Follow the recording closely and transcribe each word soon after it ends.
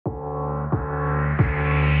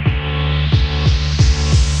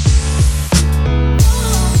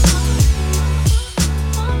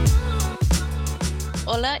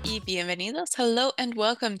y bienvenidos. Hello and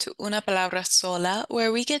welcome to Una Palabra Sola,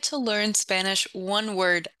 where we get to learn Spanish one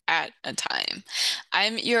word at a time.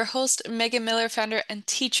 I'm your host, Megan Miller, founder and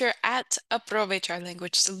teacher at Aprovechar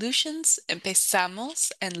Language Solutions.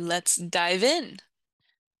 Empezamos and let's dive in.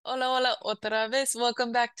 Hola, hola, otra vez.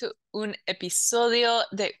 Welcome back to un episodio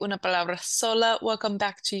de Una Palabra Sola. Welcome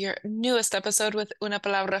back to your newest episode with Una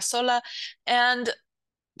Palabra Sola. And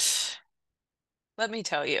let me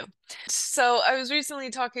tell you. So, I was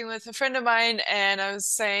recently talking with a friend of mine, and I was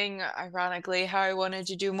saying, ironically, how I wanted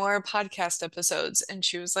to do more podcast episodes. And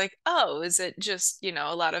she was like, "Oh, is it just,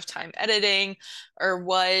 a lot of time editing or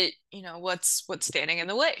what, what's standing in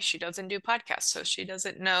the way?" She doesn't do podcasts, so she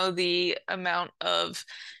doesn't know the amount of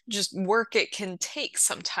just work it can take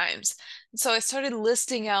sometimes. So I started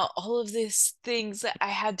listing out all of these things that I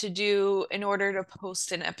had to do in order to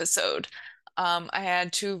post an episode. I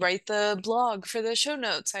had to write the blog for the show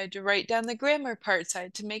notes. I had to write down the grammar parts. I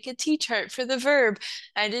had to make a T-chart for the verb.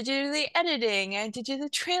 I had to do the editing. I had to do the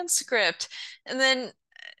transcript. And then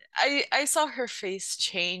I saw her face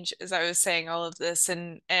change as I was saying all of this,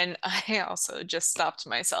 and I also just stopped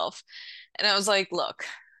myself. And I was like, look,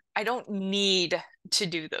 I don't need to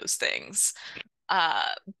do those things.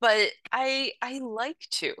 Uh, but I like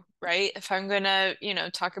to, right? If I'm gonna,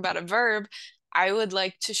 talk about a verb, I would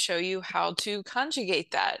like to show you how to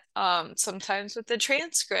conjugate that. Sometimes with the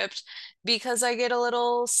transcript, because I get a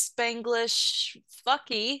little Spanglish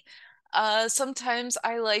fucky, sometimes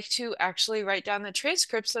I like to actually write down the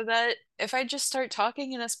transcript so that if I just start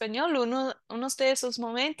talking in español, unos de esos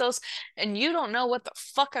momentos, and you don't know what the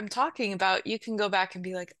fuck I'm talking about, you can go back and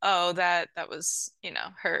be like, oh, that was,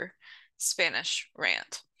 her Spanish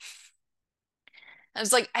rant. I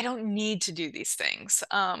was like, I don't need to do these things.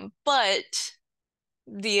 But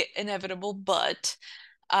the inevitable but,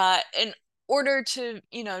 in order to,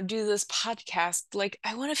 do this podcast, like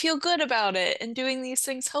I want to feel good about it, and doing these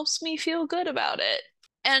things helps me feel good about it.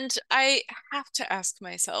 And I have to ask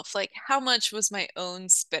myself, like, how much was my own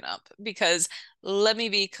spin up? Because let me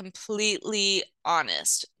be completely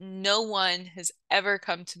honest. No one has ever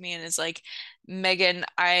come to me and is like, Megan,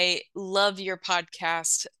 I love your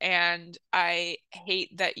podcast and I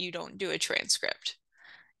hate that you don't do a transcript.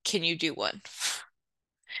 Can you do one?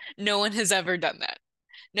 No one has ever done that.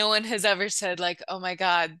 No one has ever said, like, oh my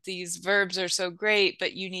God, these verbs are so great,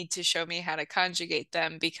 but you need to show me how to conjugate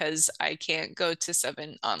them because I can't go to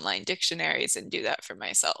 7 online dictionaries and do that for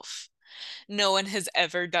myself. No one has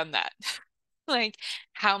ever done that. Like,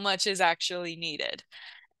 how much is actually needed?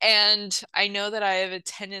 And I know that I have a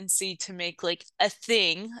tendency to make like a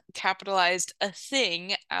thing, capitalized a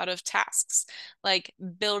thing out of tasks, like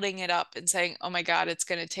building it up and saying, oh my God, it's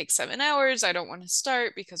going to take 7 hours. I don't want to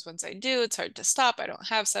start because once I do, it's hard to stop. I don't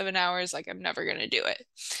have 7 hours. Like, I'm never going to do it.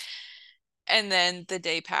 And then the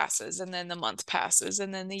day passes, and then the month passes,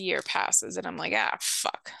 and then the year passes, and I'm like, ah,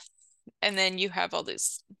 fuck. And then you have all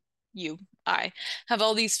this, I have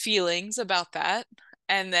all these feelings about that.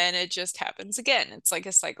 And then it just happens again. It's like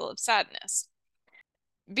a cycle of sadness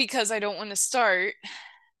because I don't want to start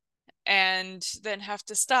and then have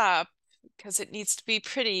to stop because it needs to be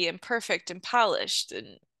pretty and perfect and polished.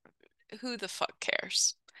 And who the fuck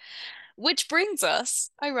cares? Which brings us,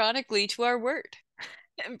 ironically, to our word.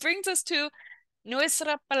 It brings us to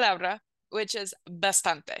nuestra palabra, which is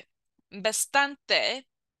bastante. Bastante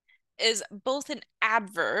is both an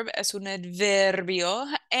adverb, es un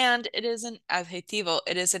adverbio, and it is an adjetivo,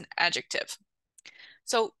 it is an adjective.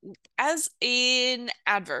 So, as an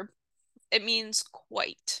adverb, it means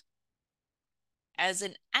quite. As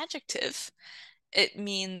an adjective, it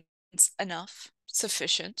means enough,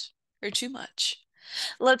 sufficient, or too much.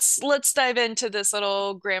 Let's dive into this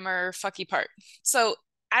little grammar fucky part. So,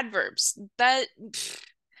 adverbs, that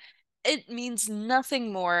it means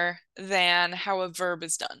nothing more than how a verb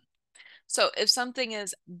is done. So if something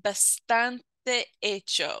is bastante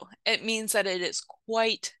hecho, it means that it is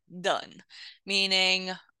quite done,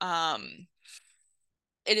 meaning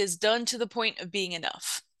it is done to the point of being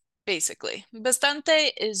enough, basically.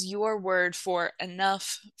 Bastante is your word for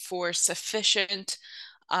enough, for sufficient,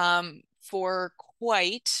 for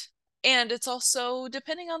quite. And it's also,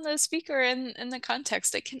 depending on the speaker and the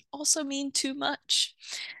context, it can also mean too much.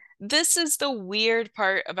 This is the weird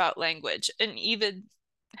part about language, and even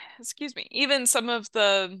excuse me, even some of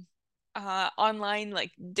the online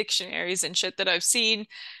like dictionaries and shit that I've seen,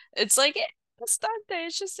 it's like bastante.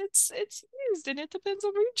 It's just it's used and it depends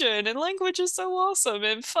on region, and language is so awesome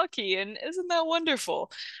and fucky, and isn't that wonderful?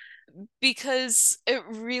 Because it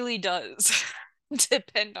really does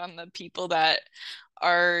depend on the people that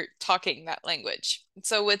are talking that language.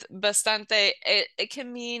 So with bastante, it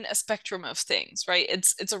can mean a spectrum of things, right?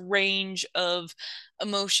 It's a range of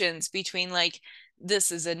emotions between like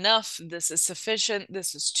this is enough, this is sufficient,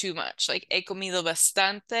 this is too much. Like he comido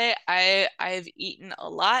bastante, I've eaten a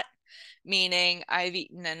lot, meaning I've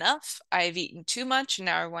eaten enough, I've eaten too much,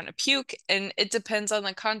 now I want to puke. And it depends on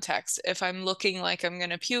the context. If I'm looking like I'm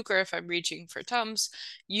going to puke or if I'm reaching for Tums,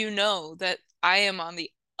 you know that I am on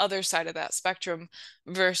the other side of that spectrum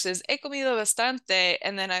versus he comido bastante,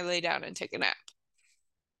 and then I lay down and take a nap.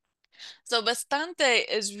 So bastante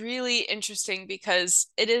is really interesting because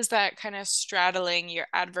it is that kind of straddling your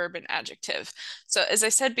adverb and adjective. So as I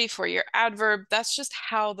said before, your adverb, that's just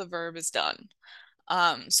how the verb is done.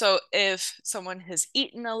 So if someone has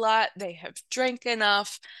eaten a lot, they have drank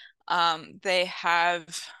enough, they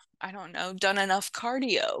have, I don't know, done enough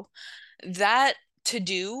cardio. That to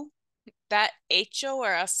do, that hecho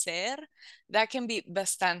or hacer, that can be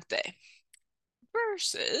bastante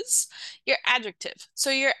versus your adjective.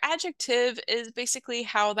 So your adjective is basically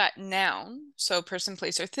how that noun, so person,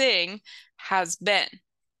 place, or thing, has been.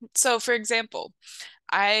 So for example,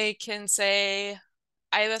 I can say,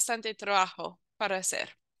 hay bastante trabajo para hacer.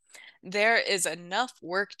 There is enough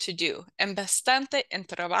work to do. And bastante and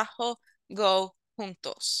trabajo go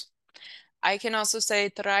juntos. I can also say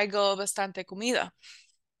traigo bastante comida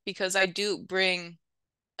because I do bring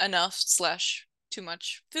enough slash too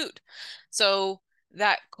much food. So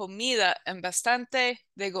that comida and bastante,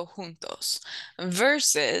 they go juntos.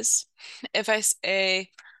 Versus if I say,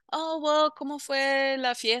 oh, well, ¿cómo fue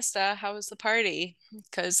la fiesta? How was the party?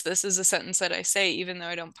 Because this is a sentence that I say even though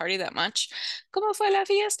I don't party that much. ¿Cómo fue la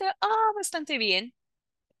fiesta? Oh, bastante bien.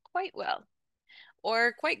 Quite well.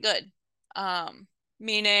 Or quite good.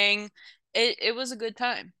 Meaning it was a good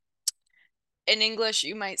time. In English,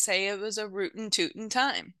 you might say it was a rootin' tootin'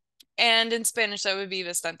 time. And in Spanish, that would be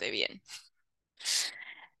bastante bien.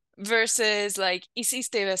 Versus like,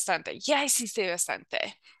 hiciste bastante. Yeah, hiciste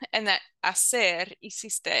bastante. And that hacer,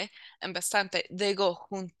 hiciste, and bastante, they go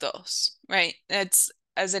juntos, right? It's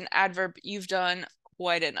as an adverb, you've done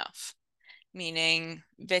quite enough. Meaning,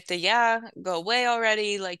 vete ya, go away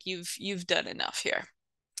already, like you've done enough here.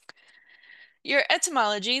 Your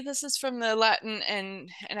etymology, this is from the Latin,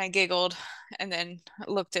 and I giggled and then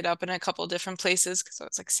looked it up in a couple different places because I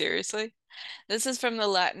was like, seriously? This is from the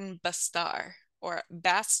Latin bastar or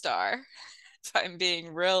bastar, if I'm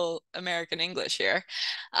being real American English here,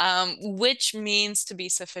 which means to be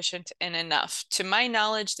sufficient and enough. To my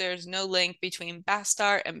knowledge, there's no link between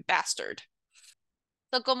bastar and bastard.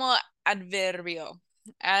 So como adverbio,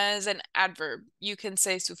 as an adverb, you can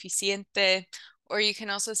say suficiente, or you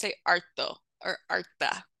can also say harto or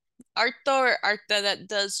harta. Harto or harta, that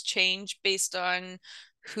does change based on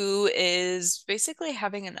who is basically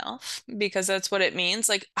having enough, because that's what it means.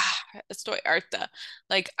 Like, estoy harta.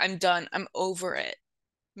 Like, I'm done. I'm over it.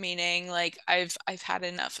 Meaning, like, I've had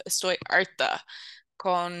enough. Estoy harta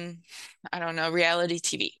con, I don't know, reality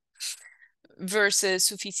TV versus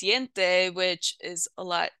suficiente, which is a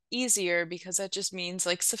lot easier because that just means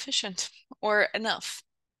like sufficient or enough.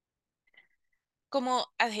 Como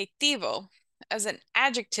adjetivo, as an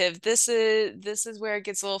adjective, this is where it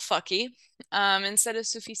gets a little fucky. Instead of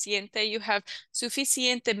suficiente, you have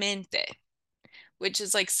suficientemente, which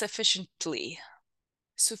is like sufficiently.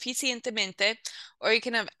 Suficientemente, or you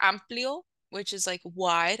can have amplio, which is like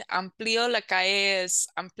wide. Amplio, la calle is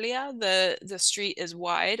amplia, the street is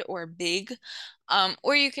wide or big.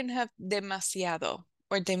 Or you can have demasiado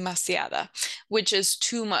or demasiada, which is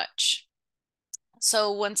too much.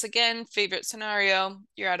 So once again, favorite scenario,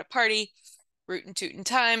 you're at a party, rootin' tootin'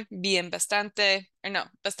 time, bien bastante, or no,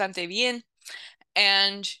 bastante bien,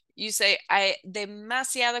 and you say, hay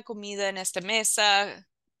demasiada comida en esta mesa,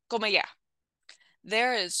 come ya.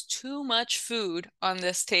 There is too much food on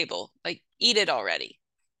this table. Like, eat it already.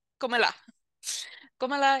 Cómela.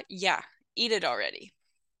 Cómela, yeah. Eat it already.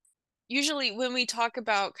 Usually when we talk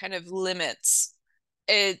about kind of limits,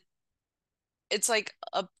 it it's like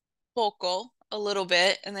a poco, a little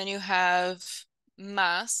bit, and then you have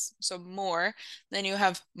más, so more, then you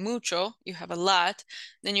have mucho, you have a lot,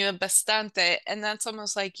 then you have bastante, and that's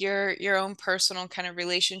almost like your own personal kind of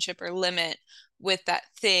relationship or limit with that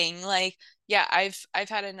thing. Like, yeah, I've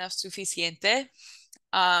had enough suficiente.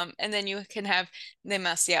 And then you can have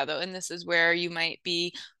demasiado, and this is where you might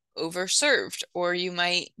be overserved, or you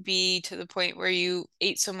might be to the point where you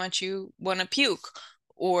ate so much you want to puke,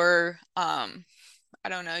 or I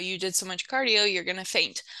don't know, you did so much cardio, you're gonna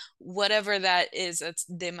faint. Whatever that is, that's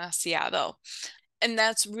demasiado. And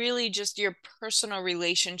that's really just your personal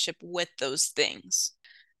relationship with those things.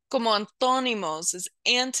 Como antónimos, as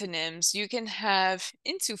antonyms, you can have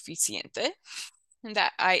insuficiente. And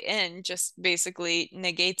that in just basically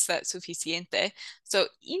negates that suficiente. So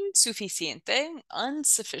insuficiente,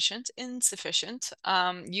 insufficient, insufficient.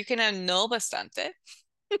 You can have no bastante,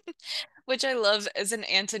 which I love as an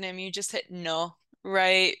antonym. You just hit no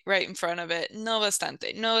right in front of it. No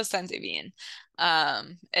bastante, no bastante bien.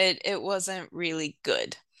 It wasn't really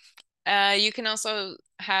good. You can also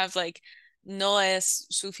have like no es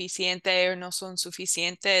suficiente or no son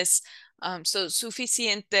suficientes. So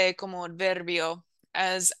suficiente como adverbio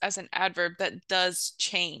as an adverb that does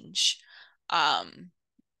change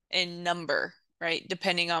in number, right?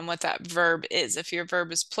 Depending on what that verb is. If your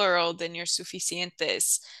verb is plural, then your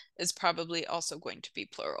suficientes is probably also going to be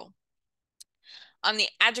plural. On the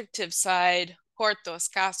adjective side, corto,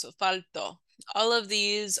 escaso, falto, all of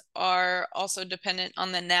these are also dependent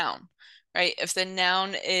on the noun, right? If the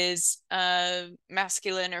noun is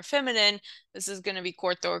masculine or feminine, this is going to be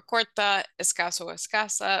corto or corta, escaso or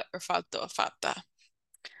escasa, or falto or falta.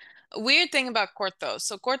 A weird thing about corto,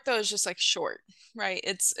 so corto is just like short, right?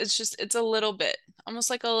 It's a little bit, almost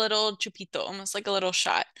like a little chupito, almost like a little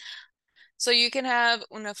shot. So you can have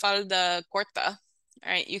una falda corta,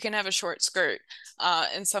 right? You can have a short skirt,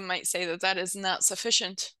 and some might say that that is not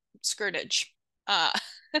sufficient skirtage. Uh,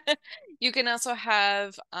 you can also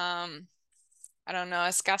have, I don't know,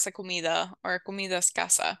 escasa comida or comida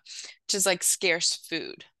escasa, which is like scarce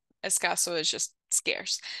food. Escaso is just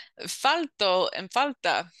scarce. Falto and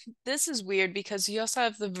falta, this is weird because you also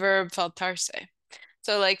have the verb faltarse.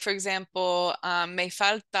 So like, for example, me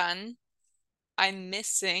faltan, I'm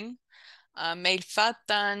missing. Me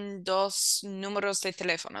faltan dos números de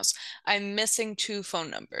teléfonos. I'm missing two phone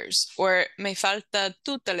numbers. Or me falta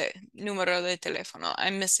tu número de teléfono.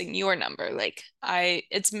 I'm missing your number. Like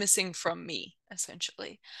it's missing from me,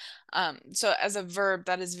 essentially. So as a verb,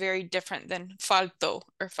 that is very different than falto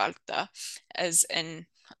or falta as an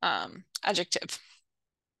adjective.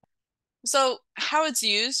 So how it's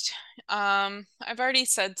used, I've already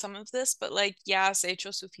said some of this, but like, ya has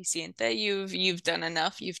hecho suficiente. You've done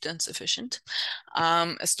enough. You've done sufficient.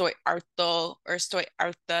 Estoy harto or estoy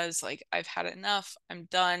harta is like, I've had enough. I'm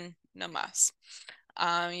done. No más.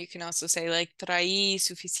 You can also say like, traí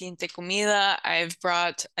suficiente comida. I've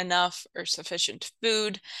brought enough or sufficient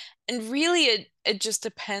food. And really, it just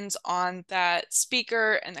depends on that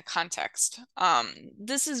speaker and the context.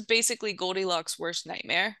 This is basically Goldilocks' worst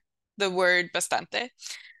nightmare, the word bastante,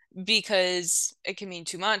 because it can mean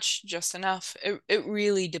too much, just enough. It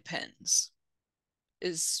really depends,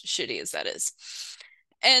 as shitty as that is.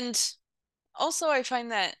 And also, I find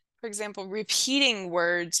that, for example, repeating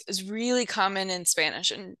words is really common in Spanish,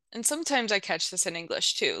 and sometimes I catch this in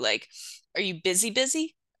English too. Like, are you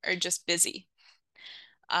busy, or just busy?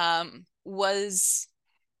 Was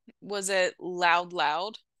it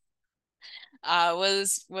loud?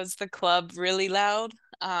 Was the club really loud?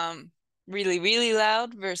 Really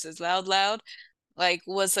loud versus loud. Like,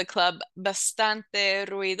 was the club bastante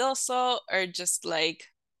ruidoso or just like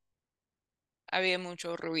había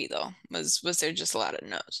mucho ruido? Was there just a lot of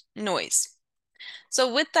noise?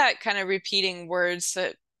 So with that kind of repeating words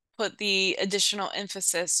that put the additional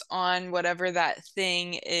emphasis on whatever that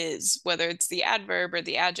thing is, whether it's the adverb or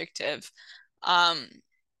the adjective. Um,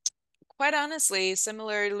 Quite honestly,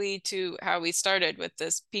 similarly to how we started with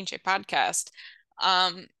this Pinche podcast,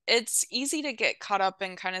 it's easy to get caught up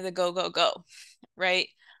in kind of the go, right?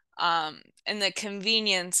 And the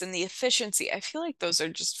convenience and the efficiency. I feel like those are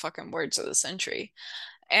just fucking words of the century.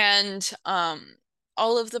 And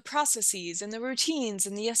all of the processes and the routines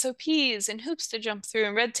and the SOPs and hoops to jump through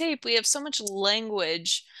and red tape. We have so much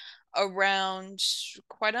language around,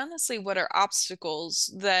 quite honestly, what are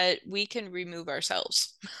obstacles that we can remove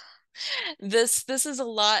ourselves. This is a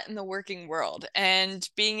lot in the working world, and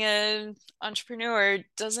being an entrepreneur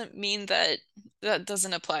doesn't mean that that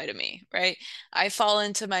doesn't apply to me, right? I fall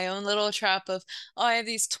into my own little trap of, oh, I have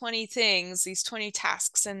these 20 things, these 20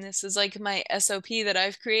 tasks, and this is like my SOP that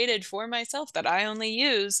I've created for myself that I only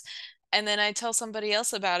use. And then I tell somebody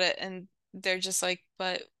else about it, and they're just like,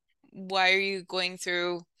 but why are you going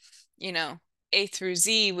through, you know, A through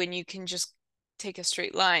Z when you can just take a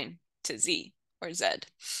straight line to Z or Z?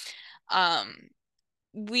 um,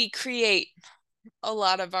 we create a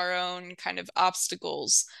lot of our own kind of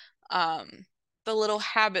obstacles, the little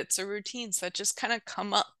habits or routines that just kind of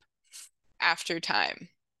come up after time.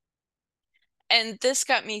 And this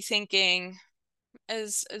got me thinking,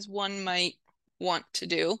 as one might want to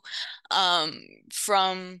do, um,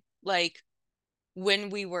 from like when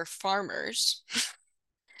we were farmers,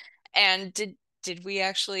 and did we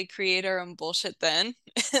actually create our own bullshit then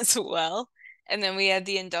as well? and then we had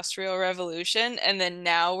the Industrial Revolution, and then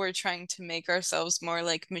now we're trying to make ourselves more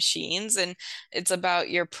like machines, and it's about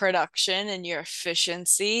your production and your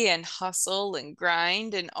efficiency and hustle and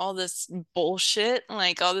grind and all this bullshit,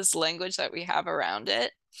 like all this language that we have around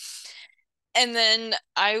it. And then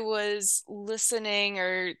I was listening,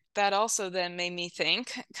 or that also then made me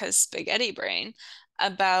think, because spaghetti brain,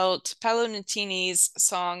 about Paolo Nutini's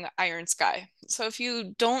song Iron Sky. So if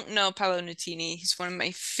you don't know Paolo Nutini, he's one of my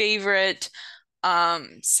favorite,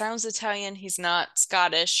 sounds Italian, he's not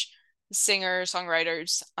Scottish, singer,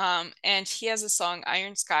 songwriters. And he has a song,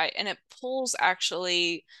 Iron Sky, and it pulls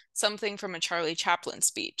actually something from a Charlie Chaplin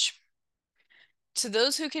speech. To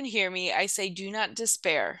those who can hear me, I say, do not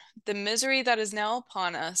despair. The misery that is now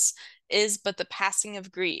upon us is but the passing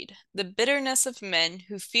of greed, the bitterness of men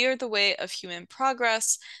who fear the way of human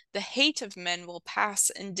progress. The hate of men will pass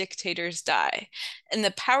and dictators die, and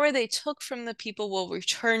the power they took from the people will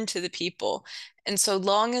return to the people. And so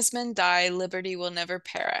long as men die, liberty will never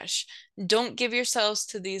perish. Don't give yourselves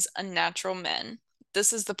to these unnatural men.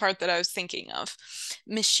 This is the part that I was thinking of.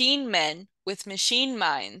 Machine men with machine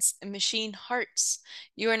minds and machine hearts.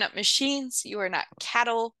 You are not machines, you are not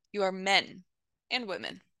cattle, you are men and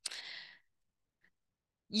women.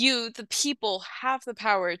 You, the people, have the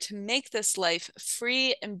power to make this life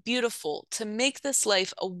free and beautiful, to make this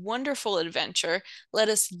life a wonderful adventure. Let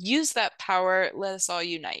us use that power. Let us all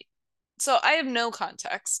unite. So I have no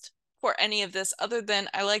context for any of this other than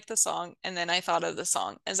I like the song, and then I thought of the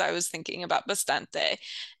song as I was thinking about Bastante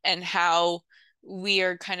and how we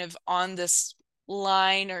are kind of on this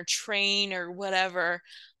line or train or whatever,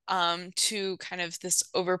 to kind of this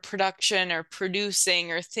overproduction or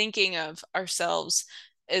producing or thinking of ourselves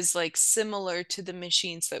is like similar to the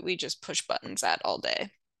machines that we just push buttons at all day.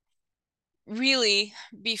 Really,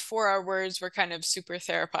 before our words were kind of super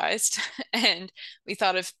therapized, and we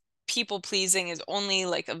thought of people pleasing as only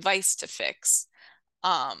like a vice to fix.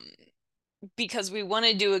 Um, because we want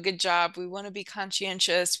to do a good job, we want to be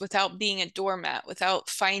conscientious without being a doormat, without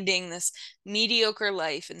finding this mediocre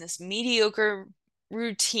life and this mediocre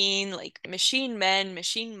routine, like machine men,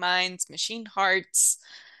 machine minds, machine hearts.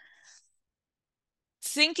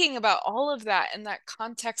 Thinking about all of that in that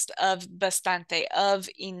context of bastante, of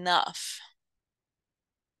enough,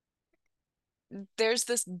 there's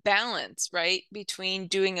this balance, right, between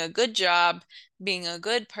doing a good job, being a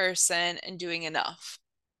good person, and doing enough.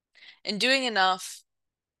 And doing enough,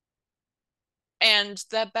 and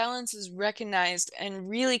that balance is recognized and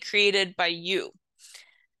really created by you.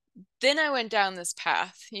 Then I went down this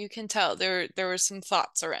path. You can tell there were some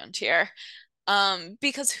thoughts around here.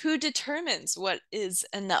 Because who determines what is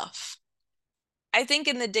enough? I think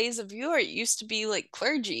in the days of yore, it used to be like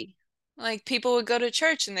clergy. Like people would go to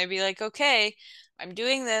church and they'd be like, okay, I'm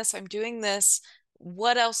doing this, I'm doing this.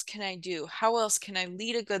 What else can I do? How else can I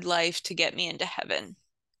lead a good life to get me into heaven?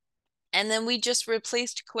 And then we just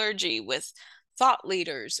replaced clergy with thought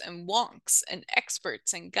leaders and wonks and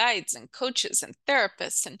experts and guides and coaches and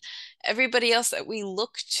therapists and everybody else that we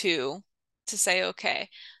look to say, okay,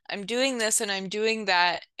 I'm doing this and I'm doing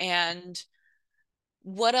that. And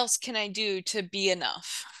what else can I do to be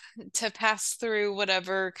enough to pass through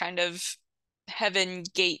whatever kind of heaven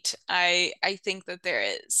gate I think that there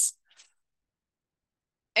is?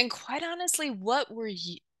 And quite honestly, what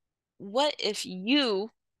if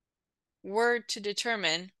you were to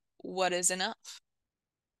determine what is enough?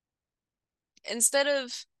 Instead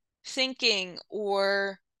of thinking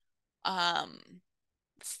or um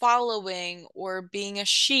following or being a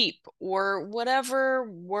sheep or whatever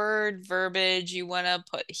word verbiage you want to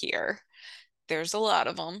put here. There's a lot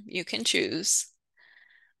of them you can choose.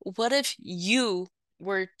 What if you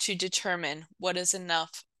were to determine what is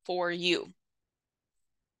enough for you?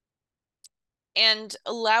 And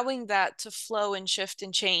allowing that to flow and shift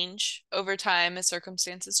and change over time as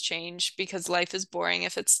circumstances change, because life is boring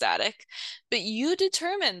if it's static. But you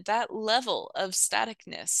determine that level of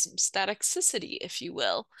staticness, staticity, if you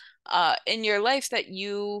will, in your life that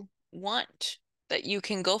you want, that you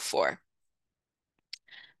can go for.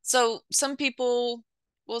 So some people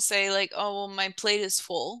will say like, oh, well, my plate is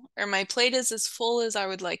full, or my plate is as full as I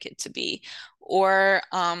would like it to be, or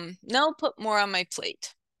no, put more on my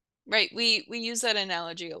plate. Right? We use that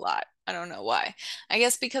analogy a lot. I don't know why. I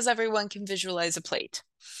guess because everyone can visualize a plate.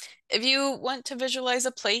 If you want to visualize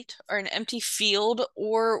a plate or an empty field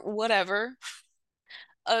or whatever,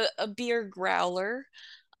 a beer growler,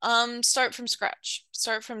 start from scratch.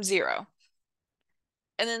 Start from zero.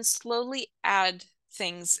 And then slowly add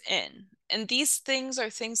things in. And these things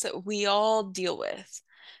are things that we all deal with.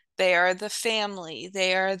 They are the family,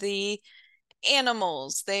 they are the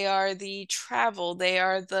animals, they are the travel, they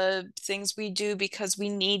are the things we do because we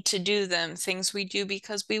need to do them, things we do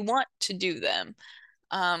because we want to do them.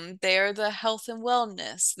 They are the health and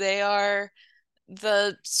wellness, they are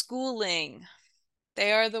the schooling,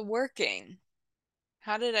 they are the working.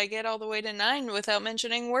 How did I get all the way to nine without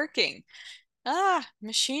mentioning working? Ah,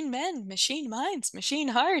 machine men, machine minds, machine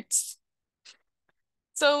hearts.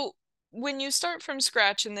 So when you start from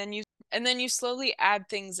scratch and then you slowly add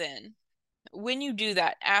things in, when you do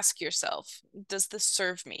that, ask yourself, does this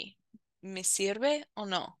serve me? ¿Me sirve o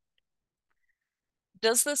no?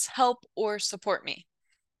 Does this help or support me?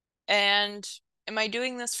 And am I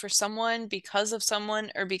doing this for someone, because of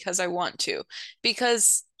someone, or because I want to?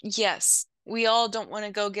 Because yes, we all don't want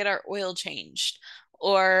to go get our oil changed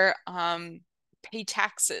or pay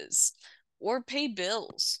taxes or pay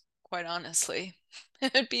bills, quite honestly.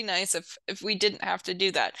 It'd be nice if we didn't have to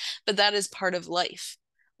do that. But that is part of life.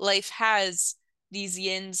 Life has these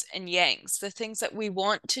yins and yangs, the things that we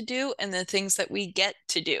want to do and the things that we get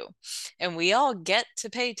to do. And we all get to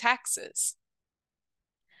pay taxes.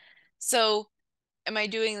 So, am I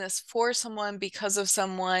doing this for someone, because of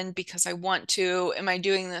someone, because I want to? Am I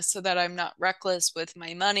doing this so that I'm not reckless with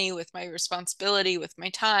my money, with my responsibility, with my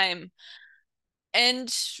time?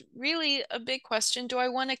 And really, a big question, do I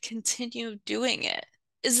want to continue doing it?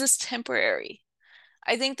 Is this temporary?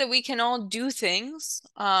 I think that we can all do things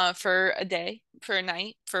for a day, for a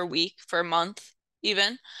night, for a week, for a month,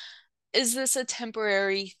 even. Is this a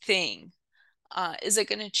temporary thing? Is it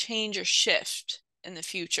going to change or shift in the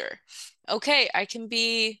future? Okay, I can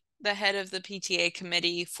be the head of the PTA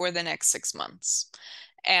committee for the next 6 months.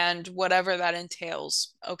 And whatever that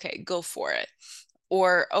entails, okay, go for it.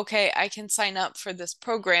 Or, okay, I can sign up for this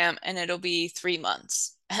program and it'll be 3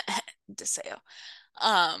 months. Deseo.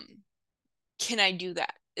 Um, can I do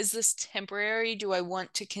that? Is this temporary? Do I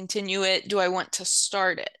want to continue it? Do I want to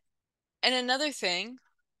start it? And another thing,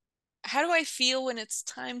 how do I feel when it's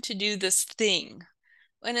time to do this thing?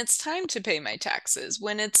 When it's time to pay my taxes,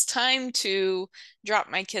 when it's time to drop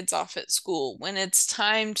my kids off at school, when it's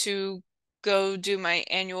time to go do my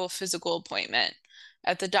annual physical appointment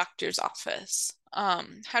at the doctor's office.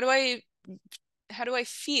 How do I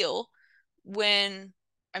feel when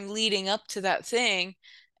I'm leading up to that thing,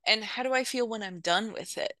 and how do I feel when I'm done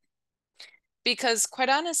with it? Because quite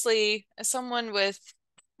honestly, as someone with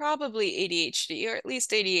probably ADHD or at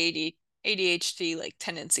least ADHD like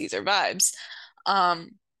tendencies or vibes,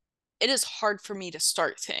 um, it is hard for me to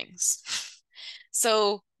start things.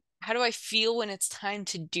 So, how do I feel when it's time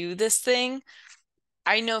to do this thing?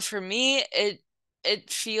 I know for me, it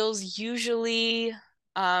feels usually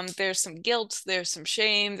there's some guilt, there's some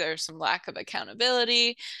shame, there's some lack of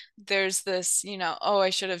accountability. There's this, oh, I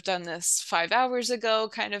should have done this 5 hours ago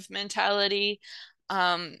kind of mentality.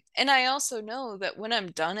 And I also know that when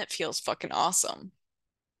I'm done, it feels fucking awesome.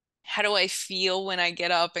 How do I feel when I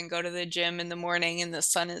get up and go to the gym in the morning and the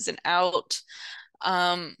sun isn't out?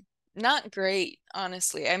 Um, Not great,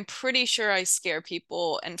 honestly. I'm pretty sure I scare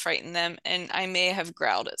people and frighten them, and I may have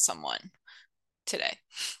growled at someone today.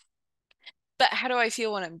 But how do I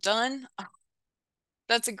feel when I'm done? Oh,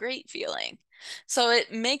 that's a great feeling. So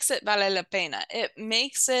it makes it vale la pena. It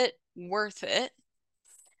makes it worth it.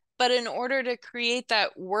 But in order to create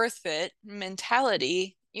that worth it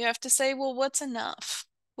mentality, you have to say, well, what's enough?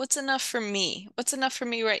 What's enough for me? What's enough for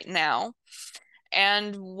me right now?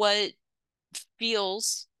 And what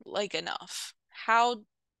feels like enough? How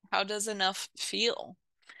does enough feel?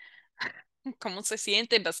 ¿Cómo se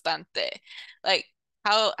siente bastante? Like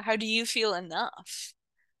how do you feel enough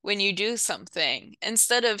when you do something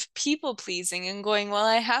instead of people pleasing and going, well,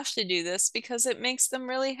 I have to do this because it makes them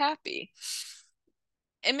really happy.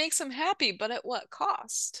 It makes them happy, but at what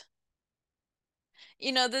cost?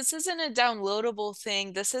 This isn't a downloadable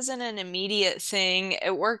thing. This isn't an immediate thing.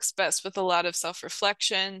 It works best with a lot of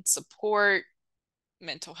self-reflection, support,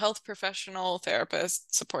 mental health professional,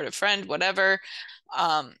 therapist, supportive friend, whatever,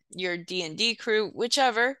 your D&D crew,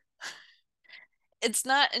 whichever. It's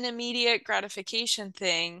not an immediate gratification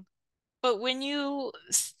thing, but when you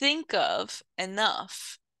think of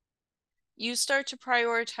enough, you start to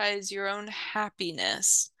prioritize your own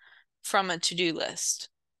happiness from a to-do list.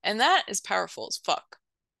 And that is powerful as fuck.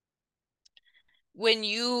 When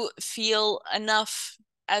you feel enough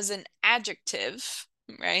as an adjective,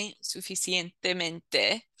 right?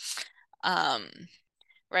 Suficientemente, um,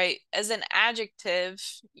 right? As an adjective,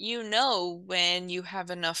 you know when you have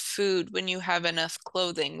enough food, when you have enough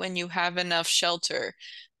clothing, when you have enough shelter,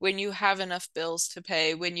 when you have enough bills to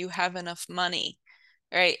pay, when you have enough money.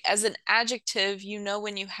 right? As an adjective, you know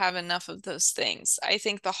when you have enough of those things. I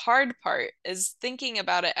think the hard part is thinking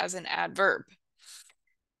about it as an adverb.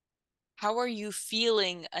 How are you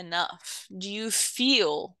feeling enough? Do you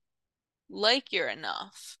feel like you're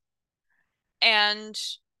enough? And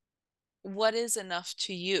what is enough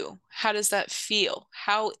to you? How does that feel?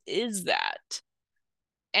 How is that?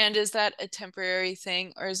 And is that a temporary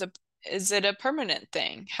thing or is it a permanent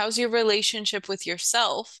thing? How's your relationship with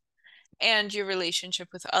yourself and your relationship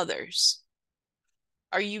with others?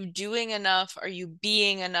 Are you doing enough? Are you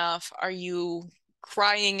being enough? Are you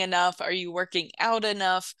crying enough? Are you working out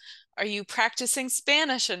enough? Are you practicing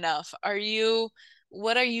Spanish enough?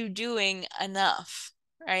 What are you doing enough?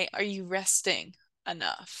 Right? Are you resting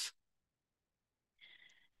enough?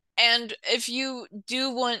 And if you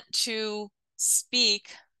do want to speak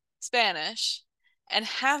Spanish and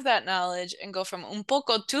have that knowledge and go from un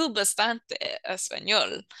poco to bastante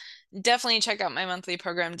español, definitely check out my monthly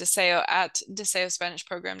program, Deseo, at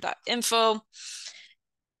deseospanishprogram.info.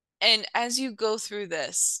 And as you go through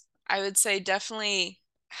this, I would say definitely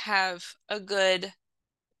have a good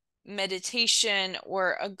meditation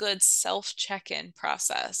or a good self-check-in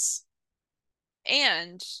process.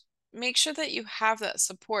 And make sure that you have that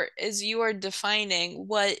support as you are defining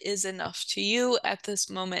what is enough to you at this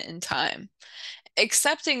moment in time.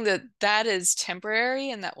 Accepting that that is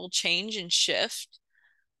temporary and that will change and shift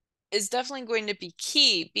is definitely going to be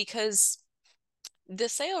key because the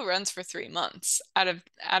sale runs for 3 months out of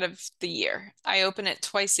the year. I open it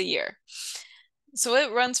twice a year. So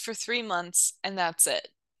it runs for 3 months and that's it.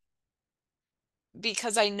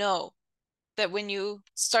 Because I know that when you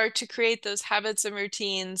start to create those habits and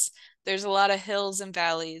routines, there's a lot of hills and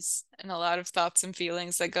valleys and a lot of thoughts and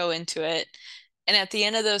feelings that go into it. And at the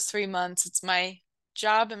end of those 3 months, it's my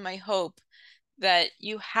job and my hope that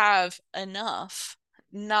you have enough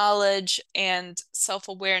knowledge and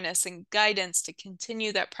self-awareness and guidance to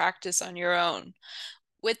continue that practice on your own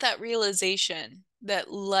with that realization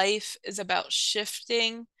that life is about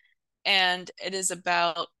shifting and it is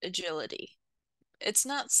about agility. It's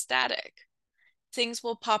not static. Things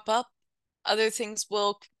will pop up, other things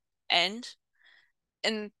will end,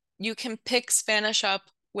 and you can pick Spanish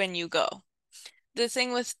up when you go. The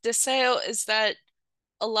thing with Deseo is that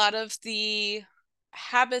a lot of the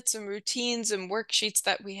habits and routines and worksheets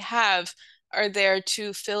that we have are there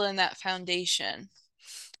to fill in that foundation.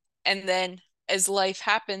 And then as life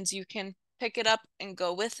happens, you can pick it up and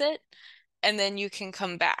go with it, and then you can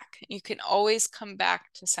come back. You can always come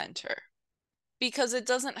back to center because it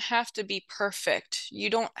doesn't have to be perfect. You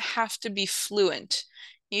don't have to be fluent.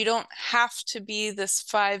 You don't have to be this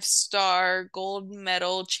 5-star gold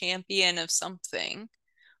medal champion of something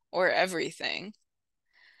or everything.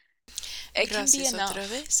 It can be Gracias otra enough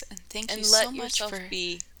vez, and thank you and so let much yourself for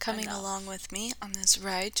be coming along enough. with me on this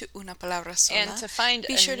ride to Una Palabra And Sola. to find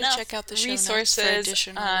Be sure to check enough out the show notes for resources,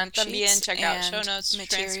 additional también worksheets check out show and notes,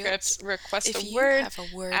 transcripts, materials. request a If you word have a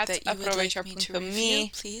word at that you would like me to review,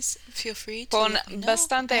 aprovechar.me please feel free to con let me know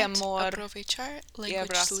bastante at amor y abrazos y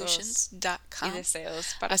aprovecharlanguagesolutions.com.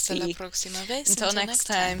 deseos para Hasta la ti. próxima vez. Until Until next next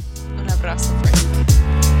time. time, un abrazo fuerte.